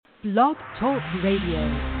Blog Talk Radio.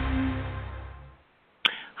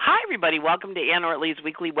 Hi, everybody. Welcome to Ann Ortelee's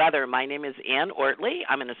Weekly Weather. My name is Ann Ortelee.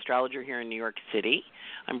 I'm an astrologer here in New York City.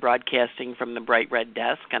 I'm broadcasting from the Bright Red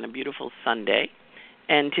Desk on a beautiful Sunday.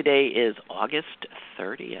 And today is August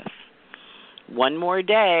 30th. One more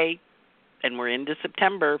day, and we're into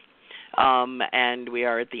September. And we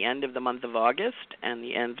are at the end of the month of August and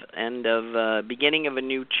the end of beginning of a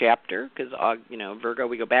new chapter because, Virgo,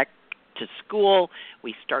 we go back to school.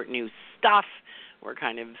 We start new stuff. We're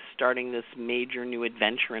kind of starting this major new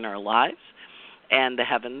adventure in our lives, and the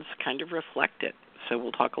heavens kind of reflect it. So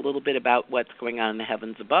we'll talk a little bit about what's going on in the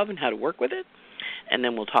heavens above and how to work with it, and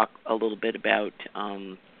then we'll talk a little bit about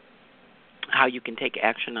how you can take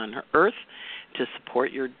action on Earth to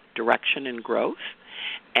support your direction and growth,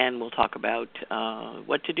 and we'll talk about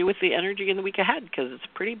what to do with the energy in the week ahead because it's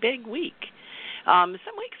a pretty big week. Some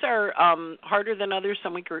weeks are harder than others.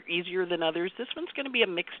 Some weeks are easier than others. This one's going to be a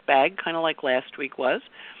mixed bag, kind of like last week was.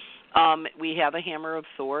 We have a Hammer of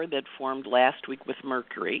Thor that formed last week with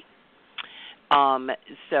Mercury.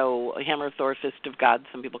 So a Hammer of Thor, Fist of God,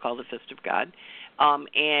 some people call it the Fist of God.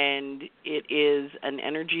 And it is an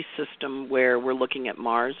energy system where we're looking at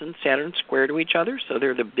Mars and Saturn square to each other, so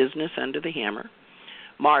they're the business end of the hammer.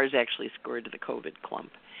 Mars actually squared to the COVID clump.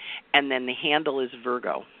 And then the handle is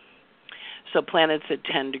Virgo. So planets at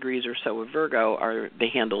 10 degrees or so of Virgo are the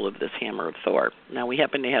handle of this Hammer of Thor. Now, we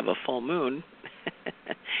happen to have a full moon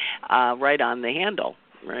right on the handle,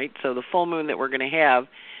 right? So the full moon that we're going to have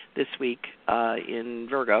this week in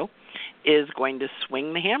Virgo is going to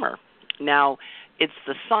swing the hammer. Now, it's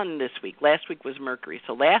the sun this week. Last week was Mercury.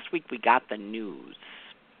 So last week we got the news.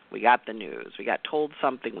 We got told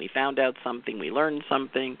something. We found out something. We learned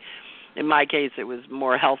something. In my case, it was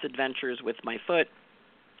more health adventures with my foot.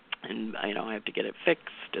 And, I have to get it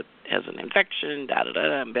fixed. It has an infection,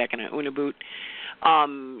 I'm back in a Una boot.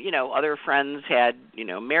 Other friends had,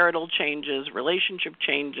 marital changes, relationship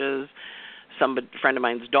changes. Some friend of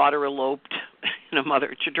mine's daughter eloped.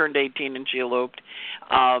 She turned 18 and she eloped.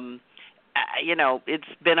 It's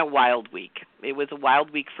been a wild week. It was a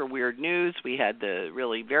wild week for weird news. We had the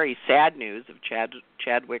really very sad news of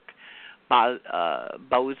Chadwick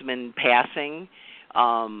Boseman passing.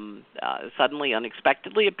 Suddenly,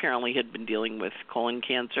 unexpectedly, apparently had been dealing with colon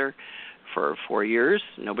cancer for 4 years.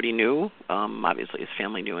 Nobody knew. Obviously, his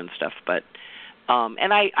family knew and stuff. But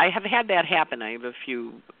and I have had that happen. I have a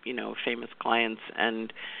few, famous clients,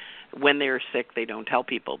 and when they're sick, they don't tell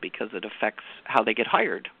people because it affects how they get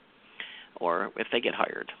hired, or if they get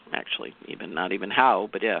hired. Actually, not even how,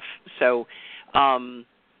 but if. So.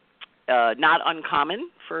 Not uncommon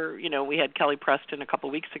for, we had Kelly Preston a couple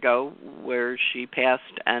weeks ago where she passed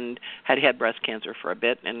and had breast cancer for a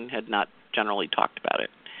bit and had not generally talked about it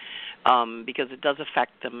because it does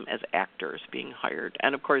affect them as actors being hired.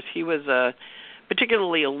 And, of course, he was a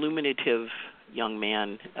particularly illuminative young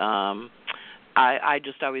man. I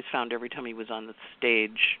just always found every time he was on the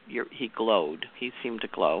stage, he glowed. He seemed to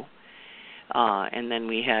glow. And then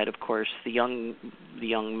we had, of course, the young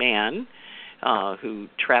man who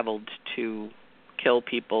traveled to kill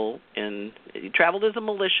people. He traveled as a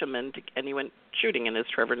militiaman, and he went shooting. And as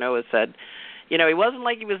Trevor Noah said, he wasn't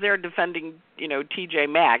like he was there defending, TJ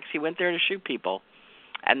Maxx. He went there to shoot people.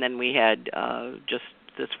 And then we had, just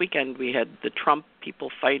this weekend, we had the Trump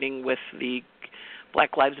people fighting with the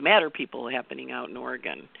Black Lives Matter people happening out in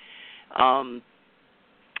Oregon. And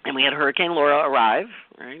we had Hurricane Laura arrive,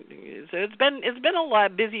 right? So it's been a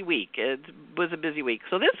busy week. It was a busy week.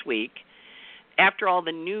 So this week, after all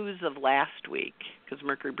the news of last week, because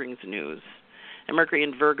Mercury brings news, and Mercury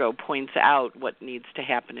in Virgo points out what needs to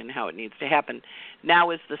happen and how it needs to happen,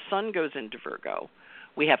 now as the sun goes into Virgo,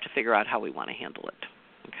 we have to figure out how we want to handle it.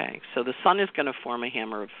 Okay, so the sun is going to form a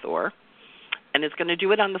Hammer of Thor, and it's going to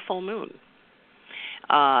do it on the full moon.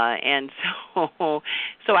 And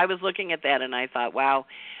so I was looking at that, and I thought, wow.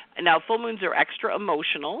 Now, full moons are extra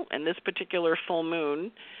emotional, and this particular full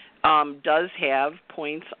moon does have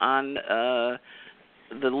points on the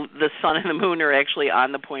sun and the moon are actually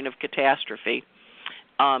on the point of catastrophe.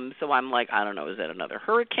 So I'm like, I don't know, is that another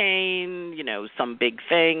hurricane, some big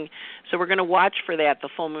thing? So we're going to watch for that. The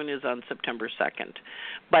full moon is on September 2nd.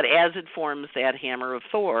 But as it forms that Hammer of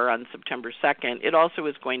Thor on September 2nd, it also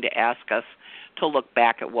is going to ask us to look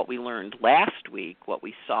back at what we learned last week, what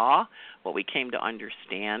we saw, what we came to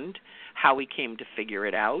understand, how we came to figure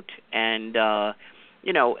it out. And,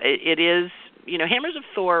 it is, Hammers of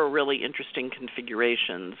Thor are really interesting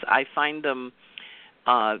configurations. I find them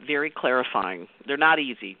very clarifying. They're not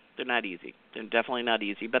easy. They're definitely not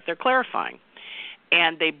easy, but they're clarifying.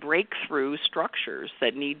 and they break through structures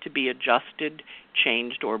that need to be adjusted,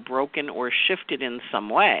 changed, or broken or shifted in some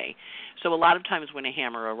way. So a lot of times when a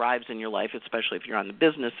hammer arrives in your life, especially if you're on the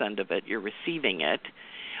business end of it, you're receiving it,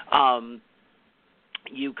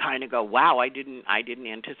 you kind of go, wow, I didn't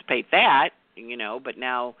anticipate that, but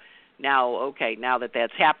now that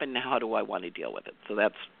that's happened, now how do I want to deal with it? So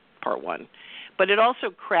that's part one. But it also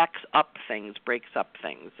cracks up things, breaks up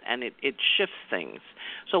things, and it shifts things.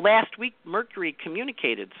 So last week, Mercury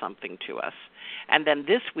communicated something to us. And then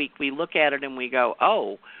this week, we look at it and we go,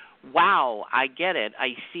 oh, wow, I get it, I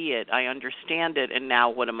see it, I understand it, and now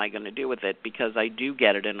what am I going to do with it? Because I do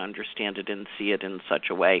get it and understand it and see it in such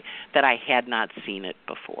a way that I had not seen it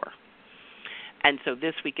before. And so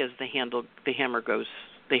this week, as the Hammer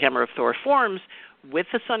of Thor forms, with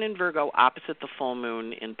the Sun in Virgo opposite the full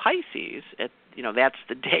moon in Pisces, that's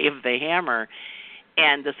the day of the hammer,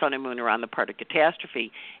 and the Sun and Moon are on the part of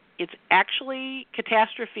catastrophe. It's actually,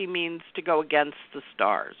 catastrophe means to go against the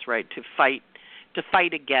stars, right? To fight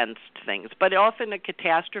against things. But often a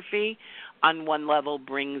catastrophe on one level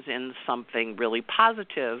brings in something really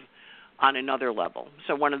positive on another level.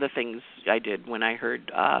 So one of the things I did when I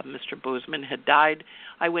heard Mr. Bozeman had died,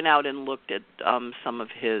 I went out and looked at some of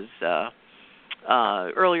his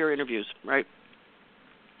earlier interviews, right?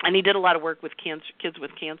 And he did a lot of work with kids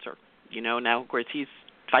with cancer. Now, of course, he's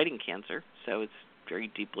fighting cancer, so it's very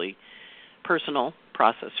deeply personal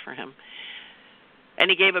process for him. And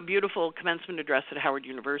he gave a beautiful commencement address at Howard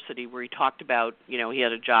University where he talked about, he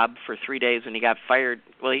had a job for 3 days and he got fired.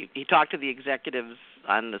 Well, he talked to the executives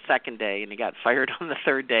on the second day and he got fired on the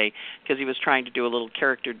third day because he was trying to do a little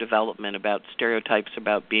character development about stereotypes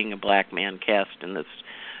about being a black man cast in this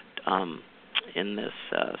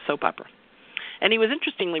soap opera. And he was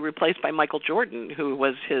interestingly replaced by Michael Jordan, who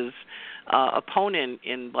was his opponent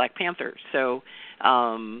in Black Panther. So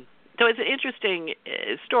it's an interesting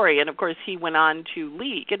story. And, of course, he went on to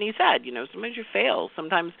leak. And he said, sometimes you fail.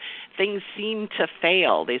 Sometimes things seem to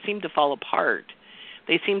fail. They seem to fall apart.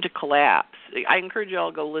 They seem to collapse. I encourage you all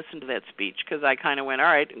to go listen to that speech because I kind of went, all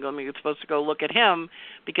right, I'm supposed to go look at him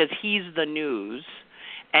because he's the news.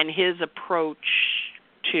 And his approach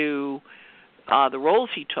to the roles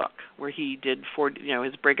he took, where he did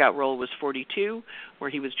his breakout role was 42, where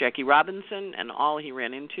he was Jackie Robinson, and all he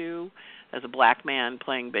ran into as a black man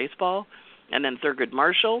playing baseball, and then Thurgood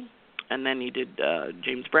Marshall, and then he did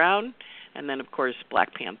James Brown, and then, of course,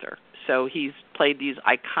 Black Panther. So he's played these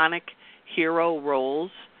iconic hero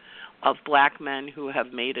roles of black men who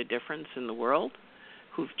have made a difference in the world,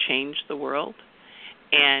 who've changed the world,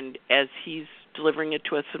 and as he's delivering it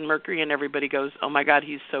to us in Mercury, and everybody goes, oh, my God,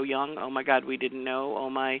 he's so young. Oh, my God, we didn't know. Oh,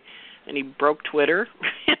 my. And he broke Twitter,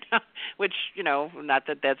 which, not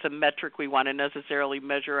that that's a metric we want to necessarily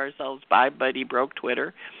measure ourselves by, but he broke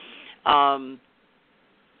Twitter. I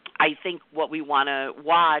think what we want to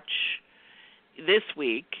watch this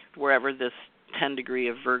week, wherever this 10 degree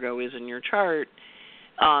of Virgo is in your chart,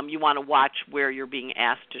 you want to watch where you're being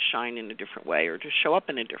asked to shine in a different way or to show up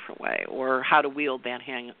in a different way or how to wield that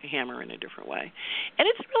hammer in a different way. And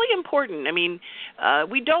it's really important. I mean,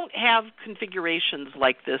 we don't have configurations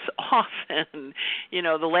like this often.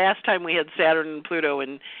 The last time we had Saturn and Pluto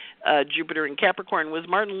and Jupiter and Capricorn was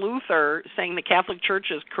Martin Luther saying the Catholic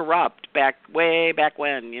Church is corrupt way back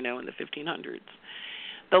when, in the 1500s.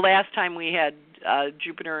 The last time we had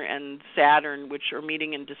Jupiter and Saturn, which are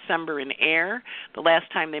meeting in December in air, the last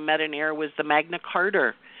time they met in air was the Magna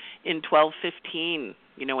Carta in 1215,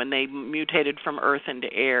 when they mutated from Earth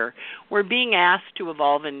into air. We're being asked to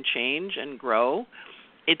evolve and change and grow.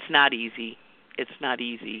 It's not easy.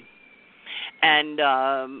 And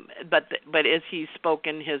but as he spoke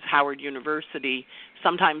in his Howard University,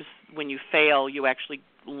 sometimes when you fail, you actually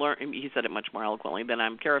learn. He said it much more eloquently than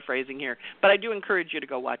I'm paraphrasing here, but I do encourage you to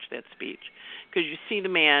go watch that speech because you see the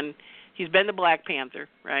man. He's been the Black Panther,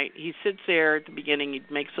 right? He sits there at the beginning.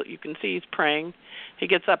 You can see he's praying. He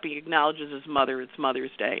gets up. He acknowledges his mother. It's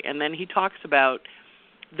Mother's Day, and then he talks about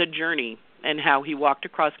the journey and how he walked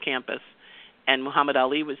across campus, and Muhammad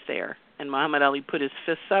Ali was there, and Muhammad Ali put his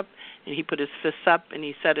fists up, and he put his fists up, and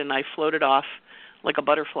he said, and I floated off like a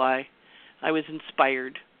butterfly. I was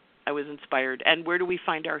inspired. And where do we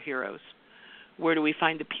find our heroes? Where do we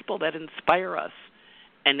find the people that inspire us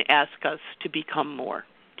and ask us to become more,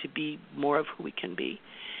 to be more of who we can be?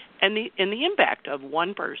 And the impact of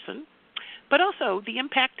one person, but also the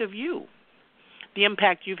impact of you, the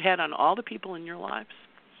impact you've had on all the people in your lives,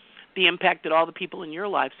 the impact that all the people in your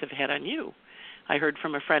lives have had on you. I heard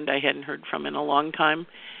from a friend I hadn't heard from in a long time,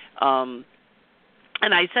 and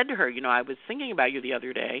I said to her, I was thinking about you the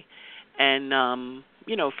other day, and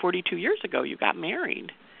 42 years ago you got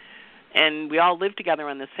married. And we all lived together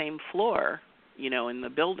on the same floor, in the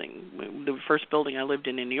building, the first building I lived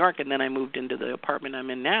in New York, and then I moved into the apartment I'm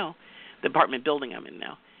in now, the apartment building I'm in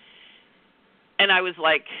now. And I was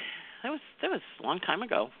like, that was a long time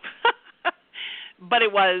ago. But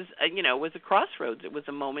it was, it was a crossroads. It was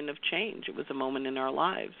a moment of change. It was a moment in our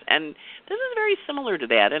lives. And this is very similar to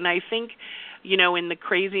that. And I think, in the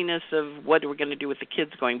craziness of what we're going to do with the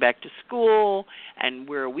kids going back to school, and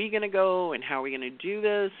where are we going to go, and how are we going to do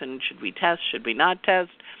this, and should we test, should we not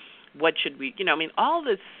test, what should we, all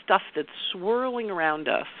this stuff that's swirling around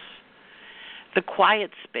us, the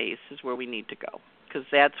quiet space is where we need to go, because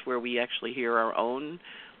that's where we actually hear our own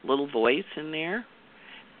little voice in there.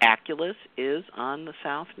 Aculus is on the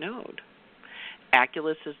south node.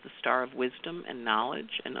 Aculus is the star of wisdom and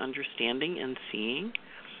knowledge and understanding and seeing.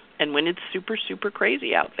 And when it's super, super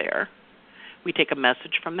crazy out there, we take a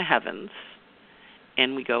message from the heavens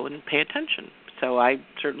and we go and pay attention. So I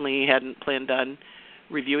certainly hadn't planned on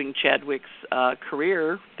reviewing Chadwick's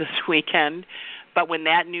career this weekend, but when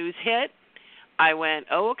that news hit, I went,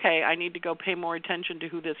 oh, okay, I need to go pay more attention to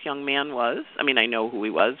who this young man was. I mean, I know who he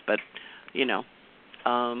was, but,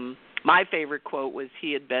 my favorite quote was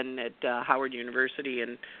he had been at Howard University,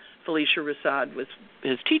 and Felicia Rashad was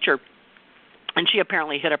his teacher, and she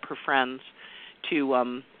apparently hit up her friends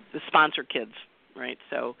to sponsor kids, right?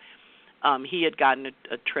 So he had gotten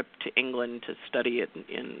a trip to England to study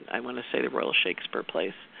in I want to say, the Royal Shakespeare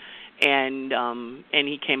Place, and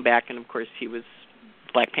he came back, and of course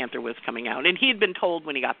Black Panther was coming out, and he had been told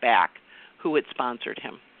when he got back who had sponsored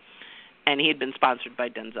him, and he had been sponsored by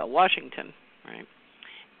Denzel Washington, right?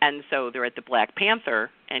 And so they're at the Black Panther,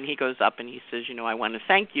 and he goes up and he says, I want to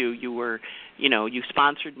thank you. You were, you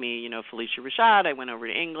sponsored me, Felicia Rashad. I went over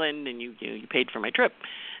to England, and you paid for my trip.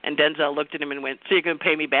 And Denzel looked at him and went, so you're going to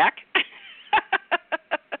pay me back?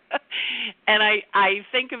 And I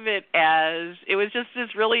think of it as, it was just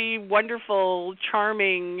this really wonderful,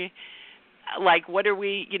 charming, like, what are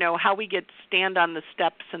we, how we get stand on the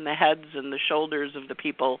steps and the heads and the shoulders of the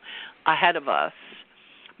people ahead of us,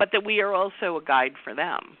 but that we are also a guide for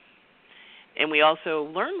them. And we also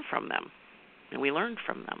learn from them. And we learn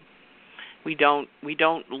from them. We are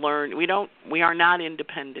not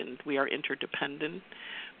independent. We are interdependent.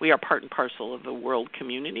 We are part and parcel of the world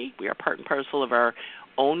community. We are part and parcel of our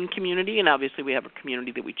own community. And obviously we have a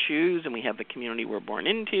community that we choose, and we have the community we're born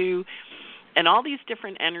into. And all these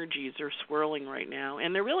different energies are swirling right now.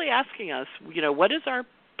 And they're really asking us, what is our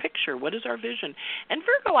picture? What is our vision? And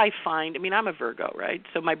Virgo, I find, I'm a Virgo, right?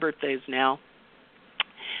 So my birthday is now.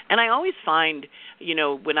 And I always find,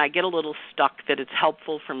 when I get a little stuck, that it's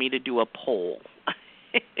helpful for me to do a poll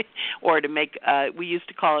or to make, we used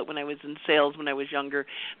to call it when I was in sales when I was younger,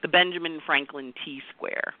 the Benjamin Franklin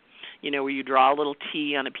T-square, where you draw a little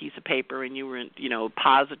T on a piece of paper and you were,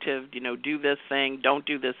 positive, do this thing, don't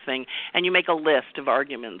do this thing, and you make a list of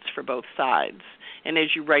arguments for both sides. And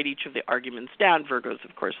as you write each of the arguments down, Virgos,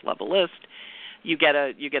 of course, love a list, you get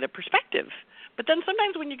a perspective. But then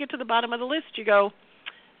sometimes when you get to the bottom of the list, you go,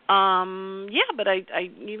 but I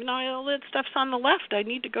even though all that stuff's on the left, I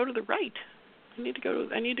need to go to the right. I need to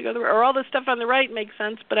go to or all the stuff on the right makes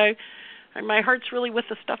sense, but my heart's really with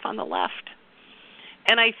the stuff on the left.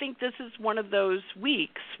 And I think this is one of those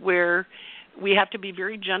weeks where we have to be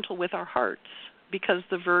very gentle with our hearts, because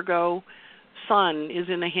the Virgo sun is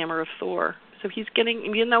in the Hammer of Thor. So he's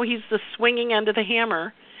getting, even though he's the swinging end of the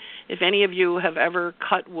hammer, if any of you have ever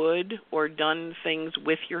cut wood or done things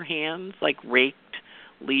with your hands, like raked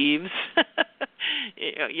leaves,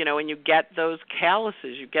 and you get those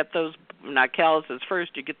calluses, not calluses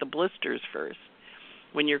first, you get the blisters first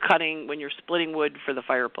when you're splitting wood for the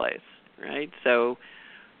fireplace, right? So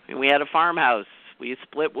we had a farmhouse. We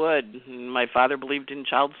split wood. My father believed in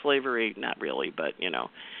child slavery. Not really, but,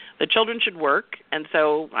 the children should work, and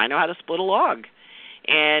so I know how to split a log.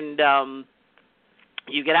 And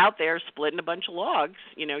you get out there splitting a bunch of logs,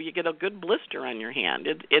 you get a good blister on your hand.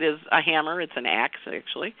 It is a hammer. It's an axe,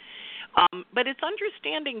 actually. But it's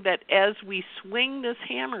understanding that as we swing this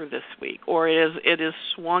hammer this week, or it is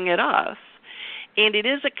swung at us, and it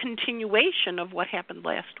is a continuation of what happened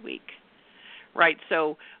last week, right?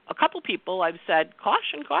 So a couple people I've said,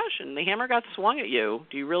 caution, caution, the hammer got swung at you.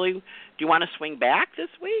 Do you want to swing back this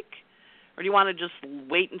week? Or do you want to just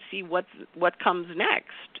wait and see what comes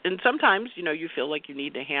next? And sometimes, you feel like you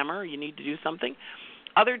need to hammer, you need to do something.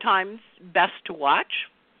 Other times, best to watch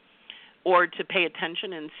or to pay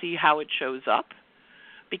attention and see how it shows up,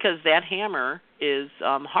 because that hammer is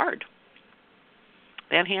hard.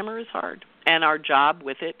 That hammer is hard. And our job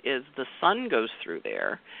with it is the sun goes through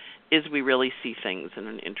there, is we really see things in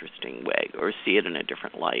an interesting way, or see it in a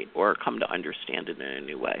different light, or come to understand it in a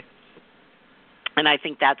new way. And I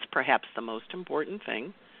think that's perhaps the most important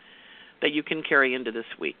thing that you can carry into this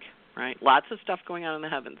week, right? Lots of stuff going on in the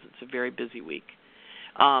heavens. It's a very busy week.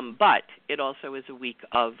 But it also is a week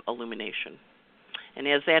of illumination. And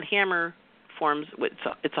as that hammer forms,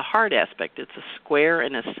 it's a hard aspect. It's a square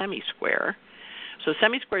and a semi-square. So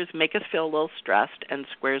semi-squares make us feel a little stressed, and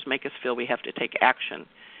squares make us feel we have to take action.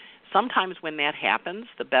 Sometimes when that happens,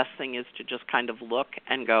 the best thing is to just kind of look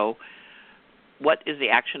and go, what is the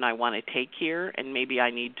action I want to take here? And maybe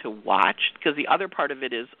I need to watch, because the other part of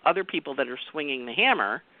it is other people that are swinging the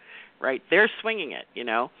hammer, right? They're swinging it, you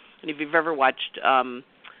know. And if you've ever watched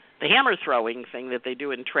the hammer throwing thing that they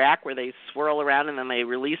do in track where they swirl around and then they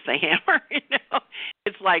release the hammer, you know,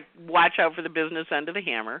 it's like watch out for the business end of the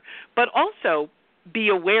hammer. But also be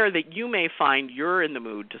aware that you may find you're in the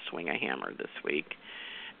mood to swing a hammer this week.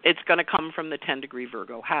 It's going to come from the 10-degree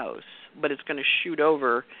Virgo house, but it's going to shoot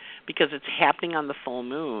over because it's happening on the full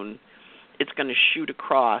moon. It's going to shoot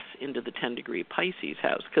across into the 10-degree Pisces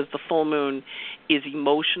house because the full moon is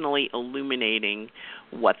emotionally illuminating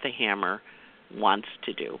what the hammer wants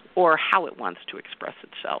to do or how it wants to express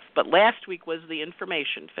itself. But last week was the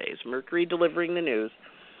information phase, Mercury delivering the news.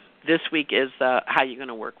 This week is how you're going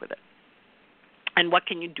to work with it. And what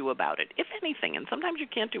can you do about it, if anything? And sometimes you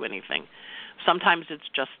can't do anything. Sometimes it's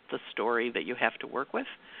just the story that you have to work with.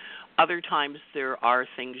 Other times there are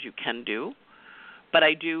things you can do. But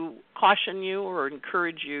I do caution you or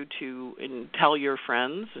encourage you to tell your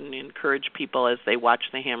friends and encourage people as they watch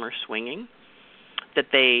the hammer swinging that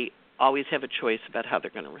they always have a choice about how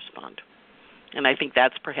they're going to respond. And I think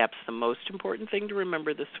that's perhaps the most important thing to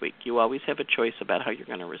remember this week. You always have a choice about how you're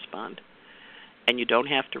going to respond. And you don't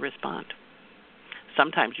have to respond.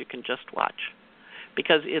 Sometimes you can just watch.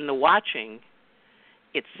 Because in the watching,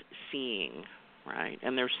 it's seeing, right?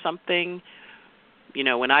 And there's something, you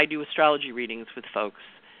know, when I do astrology readings with folks,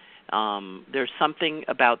 there's something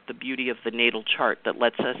about the beauty of the natal chart that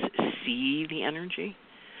lets us see the energy,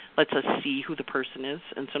 lets us see who the person is.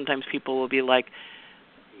 And sometimes people will be like,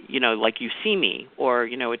 you know, like you see me, or,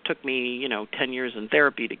 you know, it took me, 10 years in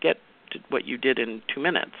therapy to get to what you did in 2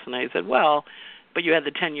 minutes. And I said, well, but you had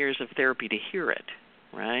the 10 years of therapy to hear it,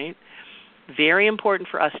 right? Very important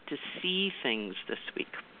for us to see things this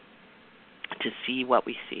week, to see what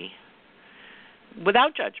we see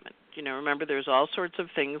without judgment. You know, remember, there's all sorts of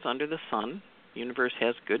things under the sun. The universe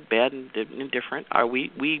has good, bad, and indifferent.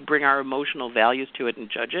 We bring our emotional values to it and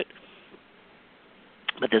judge it.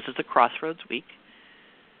 But this is a crossroads week.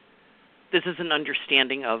 This is an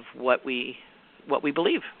understanding of what we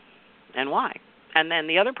believe and why. And then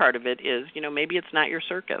the other part of it is, maybe it's not your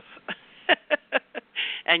circus.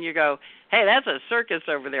 And you go, hey, that's a circus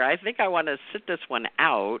over there. I think I want to sit this one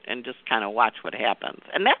out and just kind of watch what happens.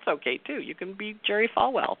 And that's okay, too. You can be Jerry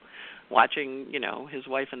Falwell watching, his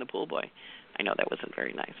wife and the pool boy. I know that wasn't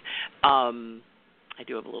very nice. I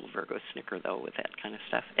do have a little Virgo snicker, though, with that kind of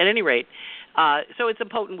stuff. At any rate, so it's a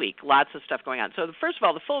potent week. Lots of stuff going on. So first of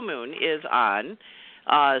all, the full moon is on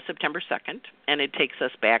September 2nd, and it takes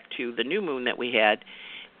us back to the new moon that we had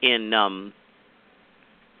in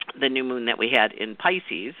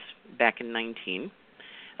Pisces back in 19,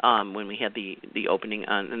 when we had the opening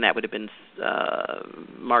on, and that would have been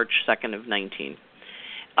March 2nd of 19.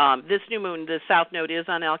 This new moon, the south node is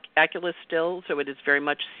on Oculus still, so it is very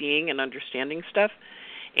much seeing and understanding stuff.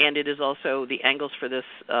 And it is also, the angles for this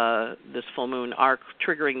full moon are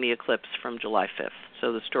triggering the eclipse from July 5th.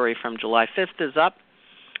 So the story from July 5th is up.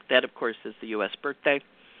 That, of course, is the U.S. birthday.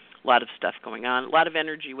 A lot of stuff going on. A lot of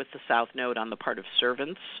energy with the south node on the part of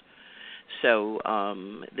servants. So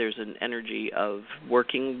there's an energy of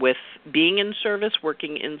working with, being in service,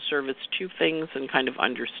 working in service to things and kind of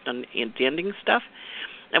understanding stuff.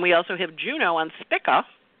 And we also have Juno on Spica.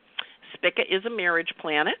 Spica is a marriage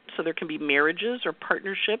planet, so there can be marriages or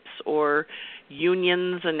partnerships or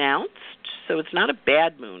unions announced. So it's not a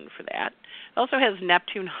bad moon for that. It also has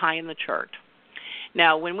Neptune high in the chart.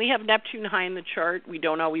 Now, when we have Neptune high in the chart, we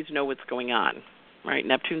don't always know what's going on, right?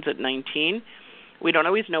 Neptune's at 19. We don't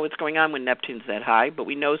always know what's going on when Neptune's that high, but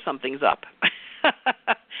we know something's up.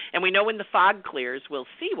 And we know when the fog clears, we'll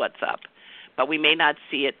see what's up. But we may not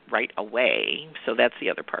see it right away, so that's the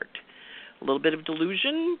other part. A little bit of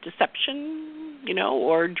delusion, deception,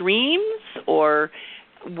 or dreams, or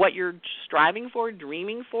what you're striving for,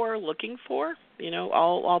 dreaming for, looking for,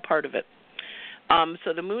 all part of it.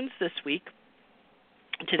 So the moon's this week.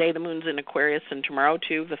 Today the moon's in Aquarius, and tomorrow,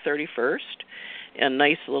 too, the 31st, a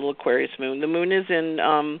nice little Aquarius moon. The moon is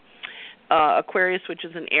in Aquarius, which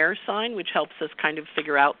is an air sign, which helps us kind of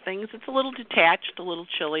figure out things. It's a little detached, a little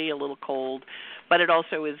chilly, a little cold, but it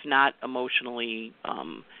also is not emotionally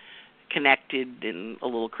connected and a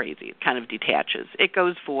little crazy. It kind of detaches. It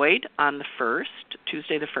goes void on the 1st,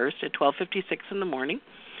 Tuesday the 1st at 12:56 in the morning,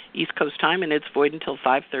 East Coast time, and it's void until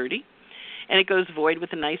 5:30. And it goes void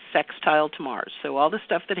with a nice sextile to Mars. So all the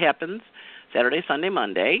stuff that happens Saturday, Sunday,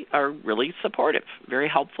 Monday are really supportive, very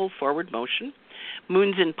helpful, forward motion.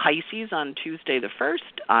 Moon's in Pisces on Tuesday the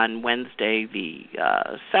 1st, on Wednesday the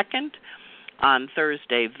 2nd, on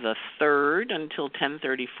Thursday the 3rd until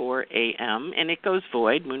 10:34 a.m., and it goes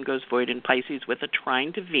void. Moon goes void in Pisces with a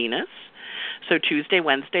trine to Venus. So Tuesday,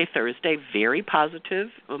 Wednesday, Thursday, very positive,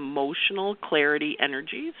 emotional clarity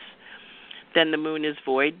energies. Then the moon is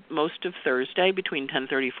void most of Thursday between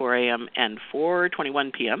 10:34 a.m. and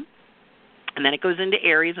 4:21 p.m., and then it goes into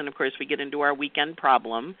Aries, and of course we get into our weekend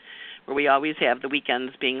problem, where we always have the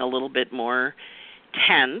weekends being a little bit more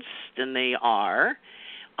tense than they are,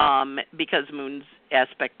 because Moon's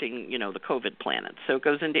aspecting, the COVID planets. So it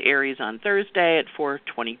goes into Aries on Thursday at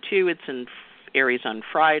 4:22. It's in Aries on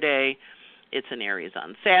Friday. It's in Aries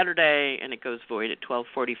on Saturday, and it goes void at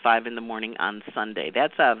 12:45 in the morning on Sunday.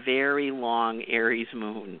 That's a very long Aries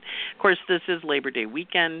moon. Of course, this is Labor Day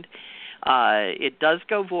weekend. It does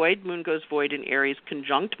go void. Moon goes void in Aries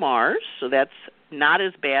conjunct Mars, so that's not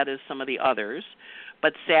as bad as some of the others.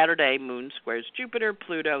 But Saturday, Moon squares Jupiter,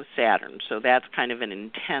 Pluto, Saturn, so that's kind of an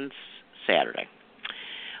intense Saturday.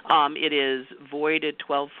 It is void at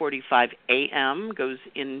 12:45 a.m., goes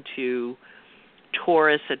into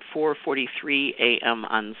Taurus at 4:43 a.m.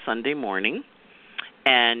 on Sunday morning.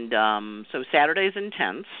 And so Saturday's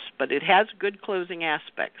intense, but it has good closing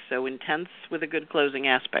aspects. So intense with a good closing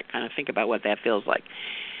aspect. Kind of think about what that feels like.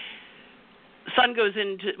 Moon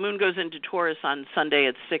goes into Taurus on Sunday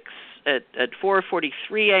at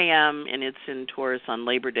 4:43 a.m. and it's in Taurus on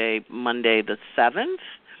Labor Day, Monday the 7th,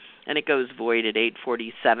 and it goes void at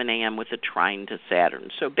 8:47 a.m. with a trine to Saturn.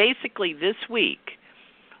 So basically this week,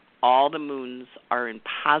 all the moons are in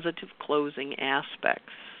positive closing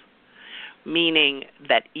aspects, meaning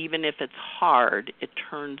that even if it's hard, it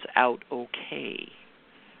turns out okay,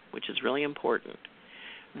 which is really important.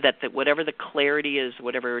 That whatever the clarity is,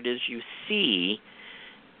 whatever it is you see,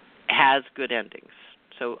 has good endings.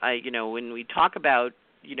 So when we talk about,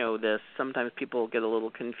 this, sometimes people get a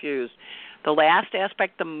little confused. The last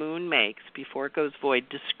aspect the moon makes before it goes void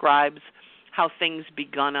describes how things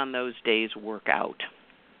begun on those days work out,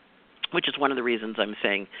 which is one of the reasons I'm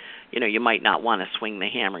saying, you might not want to swing the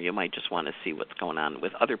hammer. You might just want to see what's going on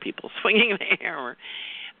with other people swinging the hammer,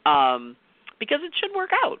 because it should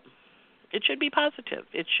work out. It should be positive.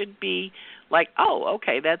 It should be like, oh,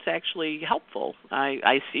 okay, that's actually helpful.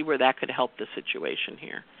 I see where that could help the situation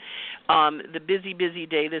here. The busy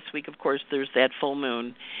day this week, of course, there's that full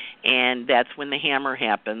moon, and that's when the hammer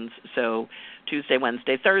happens. So Tuesday,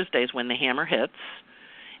 Wednesday, Thursday is when the hammer hits.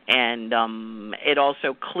 And it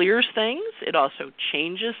also clears things. It also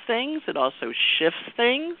changes things. It also shifts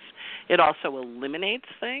things. It also eliminates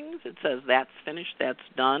things. It says that's finished, that's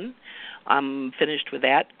done. I'm finished with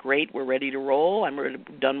that. Great, we're ready to roll. I'm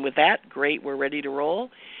done with that. Great, we're ready to roll.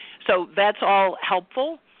 So that's all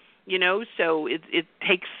helpful, so it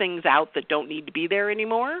takes things out that don't need to be there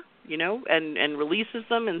anymore, and releases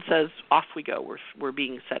them and says, off we go. We're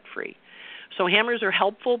being set free. So hammers are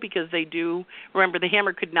helpful because they do, remember, the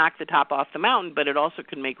hammer could knock the top off the mountain, but it also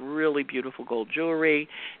could make really beautiful gold jewelry.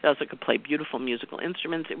 It also could play beautiful musical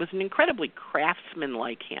instruments. It was an incredibly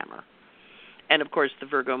craftsman-like hammer. And, of course, the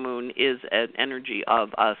Virgo moon is an energy of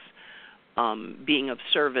us being of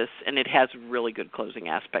service, and it has really good closing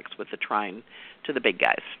aspects with the trine to the big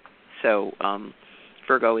guys. So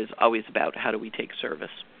Virgo is always about how do we take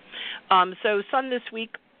service. So Sun this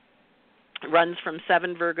week runs from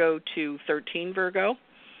 7 Virgo to 13 Virgo,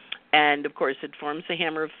 and of course it forms the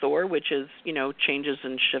Hammer of Thor, which is, changes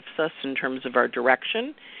and shifts us in terms of our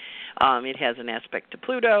direction. It has an aspect to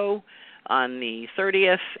Pluto on the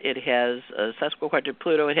 30th. It has a sesquiquadrate to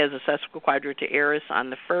Pluto. It has a sesquiquadrate to Aries on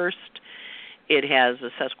the 1st. It has a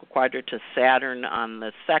sesquiquadrate to Saturn on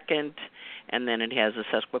the 2nd, and then it has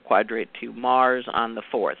a sesquiquadrate to Mars on the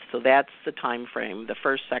 4th. So that's the time frame. The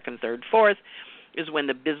 1st, 2nd, 3rd, 4th is when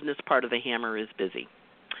the business part of the hammer is busy.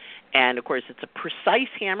 And, of course, it's a precise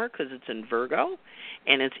hammer because it's in Virgo,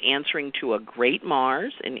 and it's answering to a great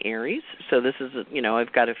Mars in Aries. So this is,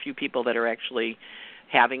 I've got a few people that are actually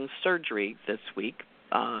having surgery this week,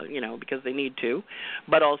 because they need to,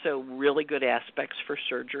 but also really good aspects for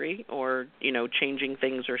surgery or, changing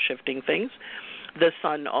things or shifting things. The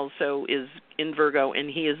Sun also is in Virgo, and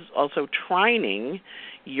he is also trining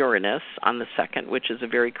Uranus on the 2nd, which is a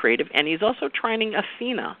very creative, and he's also trining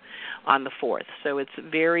Athena on the 4th. So it's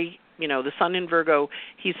very, the Sun in Virgo,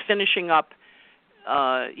 he's finishing up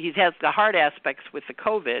he has the hard aspects with the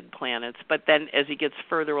COVID planets, but then as he gets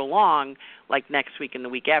further along, like next week and the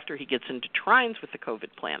week after, he gets into trines with the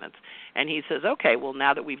COVID planets. And he says, okay, well,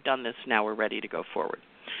 now that we've done this, now we're ready to go forward.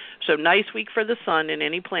 So nice week for the sun, and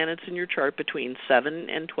any planets in your chart between 7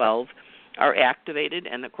 and 12 are activated.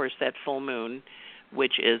 And, of course, that full moon,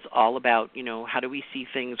 which is all about, how do we see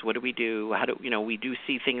things? What do we do? We do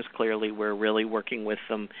see things clearly. We're really working with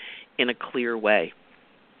them in a clear way.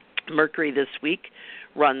 Mercury this week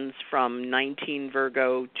runs from 19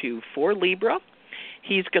 Virgo to 4 Libra.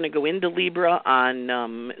 He's going to go into Libra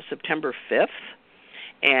on September 5th,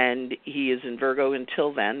 and he is in Virgo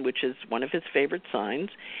until then, which is one of his favorite signs.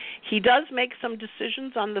 He does make some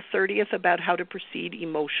decisions on the 30th about how to proceed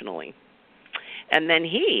emotionally. And then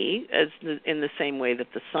he, as in the same way that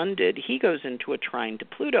the sun did, he goes into a trine to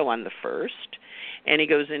Pluto on the 1st, and he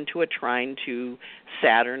goes into a trine to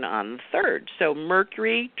Saturn on the 3rd. So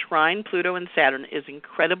Mercury, trine, Pluto, and Saturn is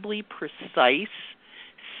incredibly precise,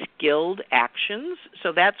 skilled actions.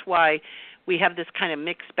 So that's why we have this kind of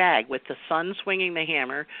mixed bag with the sun swinging the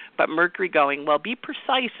hammer, but Mercury going, well, be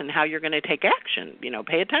precise in how you're going to take action.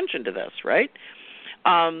 Pay attention to this, right?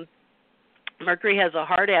 Mercury has a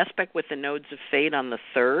hard aspect with the nodes of fate on the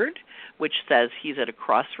 3rd, which says he's at a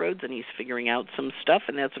crossroads and he's figuring out some stuff,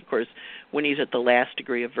 and that's, of course, when he's at the last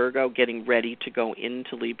degree of Virgo, getting ready to go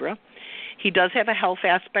into Libra. He does have a health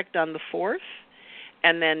aspect on the 4th,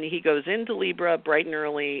 and then he goes into Libra bright and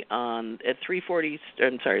early at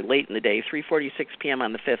late in the day, 3:46 p.m.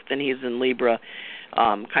 on the 5th, and he's in Libra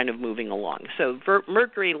kind of moving along. So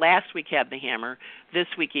Mercury last week had the hammer. This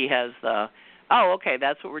week he has the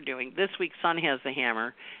that's what we're doing. This week, Sun has the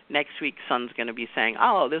hammer. Next week, Sun's going to be saying,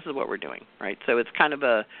 this is what we're doing, right? So it's kind of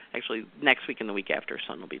actually, next week and the week after,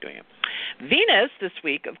 Sun will be doing it. Venus this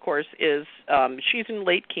week, of course, is, she's in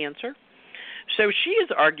late Cancer. So she is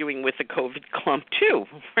arguing with the COVID clump, too,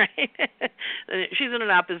 right? She's in an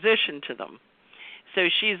opposition to them. So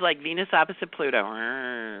she's like Venus opposite Pluto,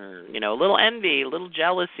 a little envy, a little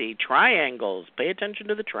jealousy, triangles. Pay attention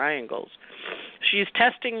to the triangles. She's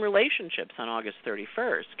testing relationships on August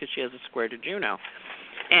 31st because she has a square to Juno.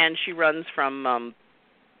 And she runs from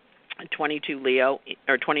 22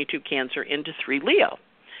 Cancer into 3 Leo.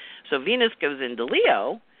 So Venus goes into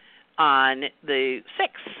Leo on the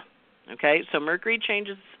 6th. Okay, so Mercury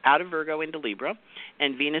changes out of Virgo into Libra,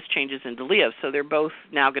 and Venus changes into Leo. So they're both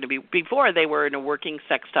now going to be, before they were in a working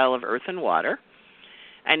sextile of earth and water,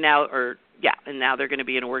 and now they're going to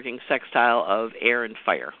be in a working sextile of air and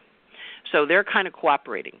fire. So they're kind of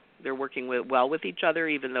cooperating. They're working well with each other,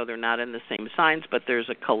 even though they're not in the same signs, but there's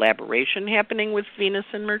a collaboration happening with Venus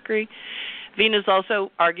and Mercury. Venus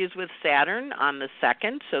also argues with Saturn on the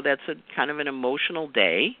 2nd, so that's a kind of an emotional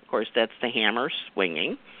day. Of course, that's the hammer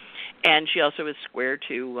swinging. And she also is square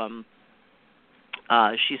to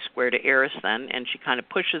Aries then, and she kind of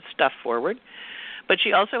pushes stuff forward. But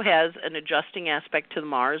she also has an adjusting aspect to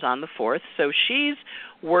Mars on the 4th, so she's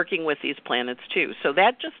working with these planets too. So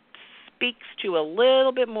that just speaks to a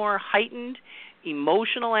little bit more heightened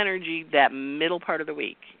emotional energy that middle part of the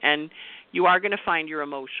week. And you are going to find you're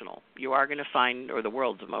emotional. You are going to find, or the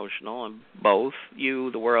world's emotional, and both, you,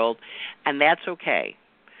 the world, and that's okay.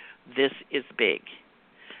 This is big.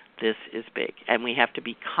 This is big. And we have to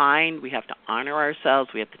be kind. We have to honor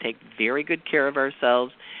ourselves. We have to take very good care of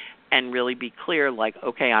ourselves and really be clear, like,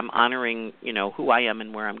 okay, I'm honoring, who I am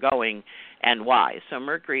and where I'm going and why. So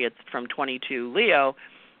Mercury, it's from 22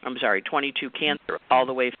 Cancer all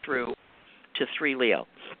the way through to 3 Leo.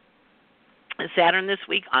 Saturn this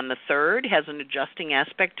week on the 3rd has an adjusting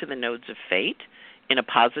aspect to the nodes of fate in a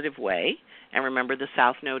positive way. And remember, the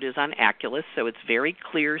south node is on Oculus, so it's very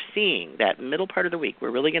clear seeing that middle part of the week.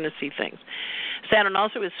 We're really going to see things. Saturn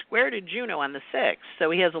also is square to Juno on the 6th,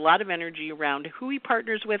 so he has a lot of energy around who he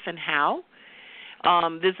partners with and how.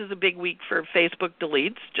 This is a big week for Facebook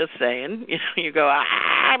deletes, just saying. You go,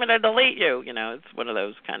 I'm going to delete you. It's one of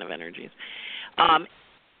those kind of energies.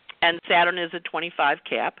 And Saturn is a 25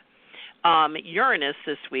 cap. Uranus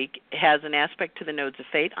this week has an aspect to the nodes of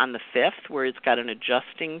fate on the 5th, where it's got an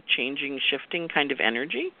adjusting, changing, shifting kind of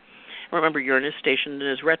energy. Remember, Uranus stationed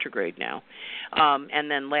is retrograde now.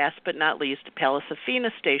 And then last but not least, Pallas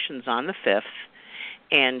Athena stations on the 5th,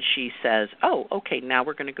 and she says, okay, now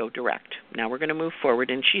we're going to go direct. Now we're going to move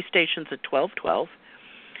forward, and she stations at 12:12,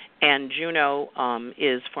 and Juno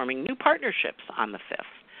is forming new partnerships on the 5th.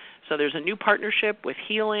 So there's a new partnership with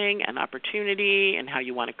healing and opportunity and how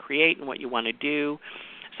you want to create and what you want to do.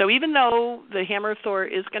 So even though the Hammer of Thor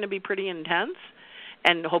is going to be pretty intense,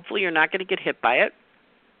 and hopefully you're not going to get hit by it,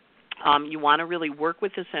 you want to really work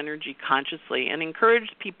with this energy consciously and encourage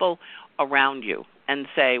people around you and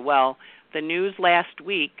say, well, the news last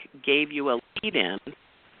week gave you a lead-in.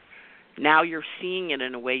 Now you're seeing it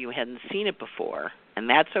in a way you hadn't seen it before, and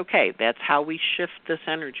that's okay. That's how we shift this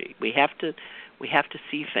energy. We have to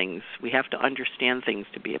see things. We have to understand things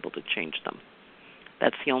to be able to change them.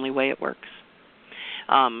 That's the only way it works.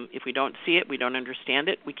 If we don't see it, we don't understand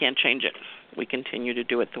it, we can't change it. We continue to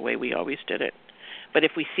do it the way we always did it. But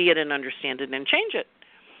if we see it and understand it and change it,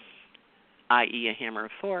 i.e. a Hammer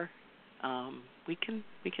of Thor, we can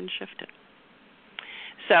shift it.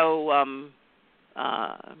 So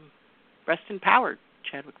rest in power,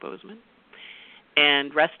 Chadwick Boseman,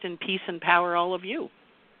 and rest in peace and power, all of you.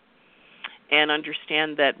 And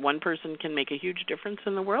understand that one person can make a huge difference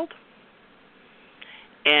in the world,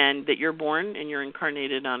 and that you're born and you're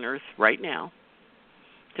incarnated on Earth right now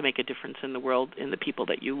to make a difference in the world, in the people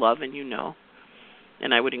that you love and you know.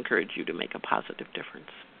 And I would encourage you to make a positive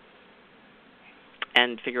difference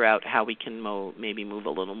and figure out how we can maybe move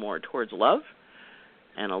a little more towards love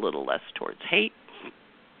and a little less towards hate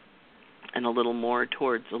and a little more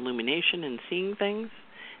towards illumination and seeing things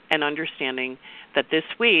and understanding that this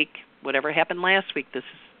week, whatever happened last week, this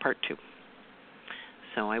is part 2.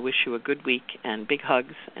 So I wish you a good week and big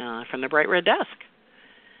hugs from the Bright Red Desk.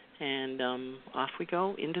 And off we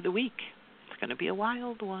go into the week. It's going to be a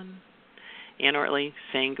wild one. Ann Ortelee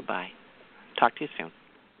saying goodbye. Talk to you soon.